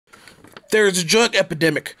There is a drug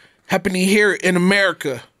epidemic happening here in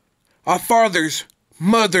America. Our fathers,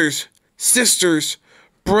 mothers, sisters,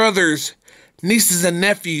 brothers, nieces, and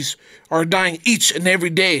nephews are dying each and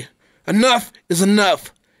every day. Enough is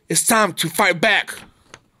enough. It's time to fight back.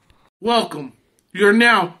 Welcome. You are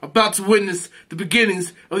now about to witness the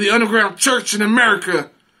beginnings of the underground church in America.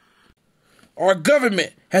 Our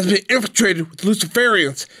government has been infiltrated with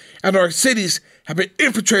Luciferians, and our cities have been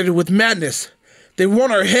infiltrated with madness. They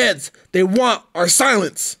want our heads. They want our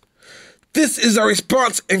silence. This is our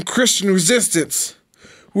response in Christian resistance.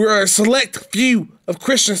 We are a select few of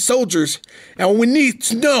Christian soldiers, and we need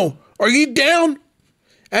to know, are you down?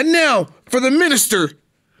 And now, for the minister.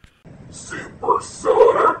 Super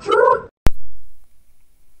Soldier.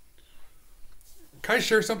 Can I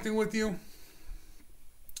share something with you?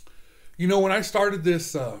 You know, when I started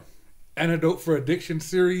this Antidote for Addiction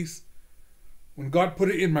series, when God put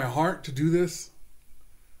it in my heart to do this,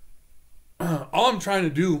 all I'm trying to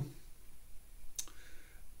do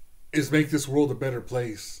is make this world a better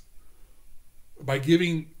place by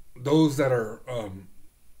giving those that are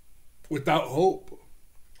without hope,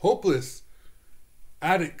 hopeless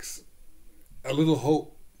addicts, a little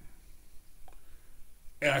hope.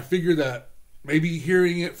 And I figure that maybe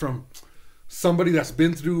hearing it from somebody that's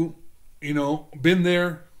been through, been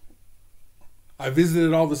there. I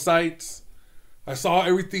visited all the sites. I saw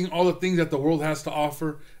everything, all the things that the world has to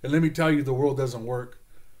offer. And let me tell you, the world doesn't work.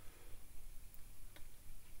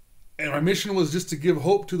 And my mission was just to give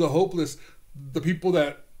hope to the hopeless, the people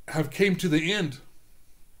that have came to the end.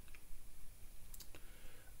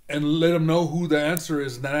 And let them know who the answer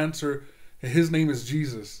is. And that answer, his name is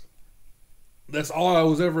Jesus. That's all I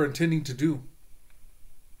was ever intending to do.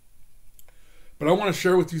 But I want to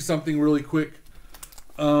share with you something really quick.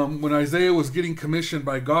 When Isaiah was getting commissioned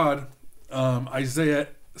by God, Isaiah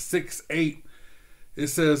 6:8, it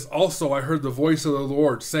says, "Also I heard the voice of the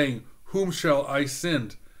Lord saying, whom shall I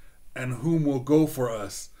send, and whom will go for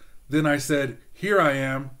us? Then I said, here I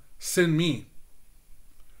am, send me."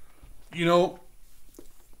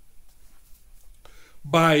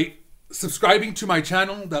 By subscribing to my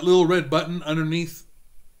channel, that little red button underneath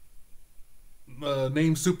the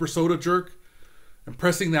name Super Soda Jerk, and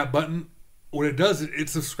pressing that button, what it does, it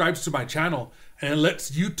subscribes to my channel, and it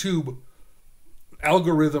lets YouTube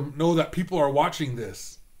algorithm know that people are watching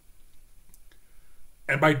this.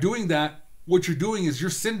 And by doing that, what you're doing is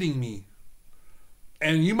you're sending me.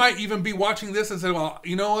 And you might even be watching this and say, well,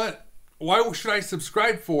 you know what? Why should I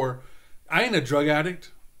subscribe for? I ain't a drug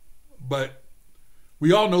addict, but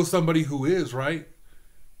we all know somebody who is, right?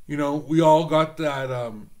 We all got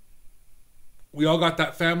that. We all got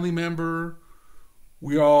that family member.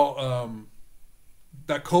 We all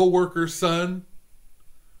that co-worker's son.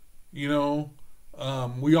 We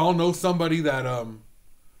all know somebody that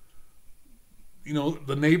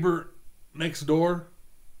the neighbor next door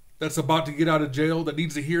that's about to get out of jail that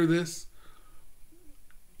needs to hear this.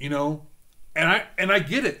 And I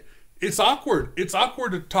get it. It's awkward. It's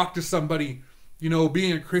awkward to talk to somebody,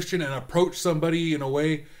 being a Christian, and approach somebody in a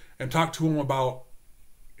way and talk to them about,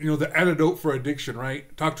 the antidote for addiction,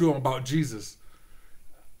 right? Talk to them about Jesus.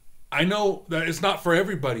 I know that it's not for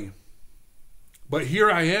everybody, but here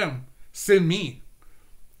I am, send me.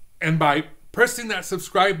 And by pressing that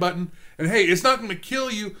subscribe button, and hey, it's not going to kill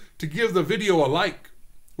you to give the video a like.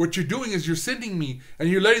 What you're doing is you're sending me, and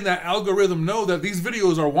you're letting that algorithm know that these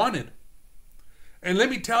videos are wanted. And let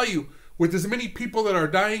me tell you, with as many people that are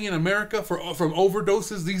dying in America from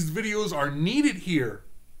overdoses, these videos are needed here.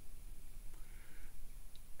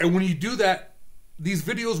 And when you do that, these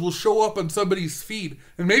videos will show up on somebody's feed.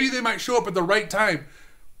 And maybe they might show up at the right time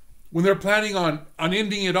when they're planning on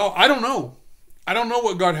ending it all. I don't know. I don't know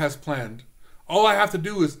what God has planned. All I could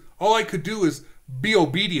do is be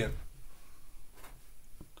obedient.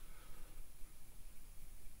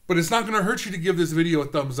 But it's not going to hurt you to give this video a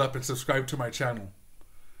thumbs up and subscribe to my channel.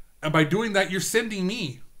 And by doing that, you're sending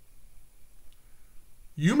me.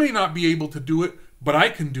 You may not be able to do it, but I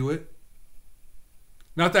can do it.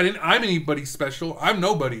 Not that I'm anybody special. I'm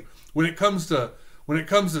nobody. When it comes to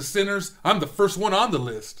sinners, I'm the first one on the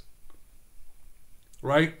list.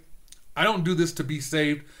 Right? I don't do this to be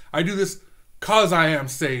saved. I do this because I am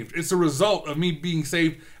saved. It's a result of me being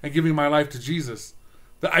saved and giving my life to Jesus.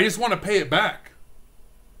 That I just want to pay it back.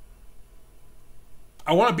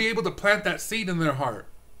 I want to be able to plant that seed in their heart.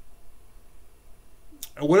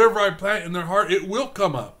 And whatever I plant in their heart, it will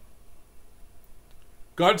come up.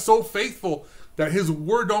 God's so faithful that his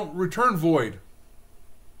word don't return void.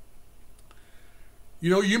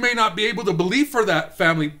 You may not be able to believe for that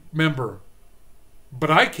family member, but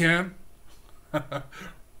I can.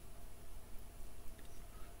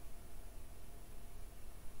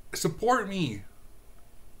 support me.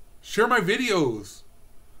 Share my videos.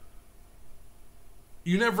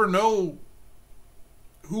 You never know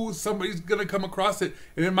who somebody's going to come across it,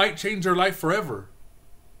 and it might change their life forever.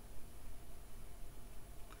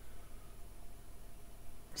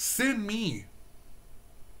 Send me.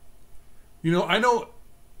 You know, I know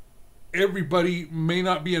everybody may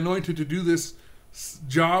not be anointed to do this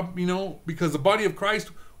job, you know, because the body of Christ,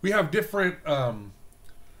 we have different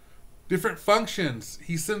functions.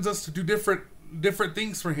 He sends us to do different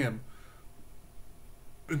things for him.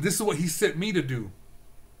 And this is what he sent me to do.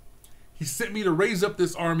 He sent me to raise up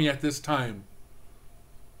this army at this time.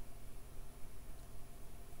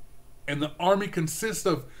 And the army consists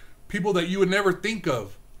of people that you would never think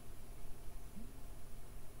of.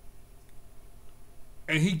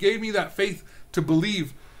 And he gave me that faith to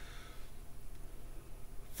believe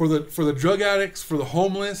for the drug addicts, for the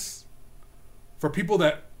homeless, for people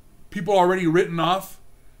already written off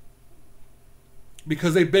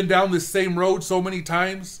because they've been down this same road so many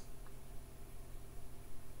times.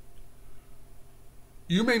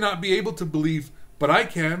 You may not be able to believe, but I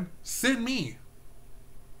can. Send me.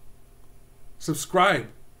 Subscribe.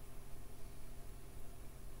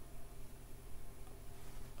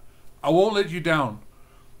 I won't let you down.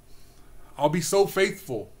 I'll be so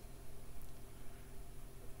faithful.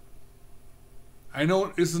 I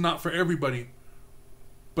know this is not for everybody,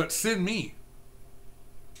 but send me.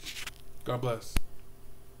 God bless.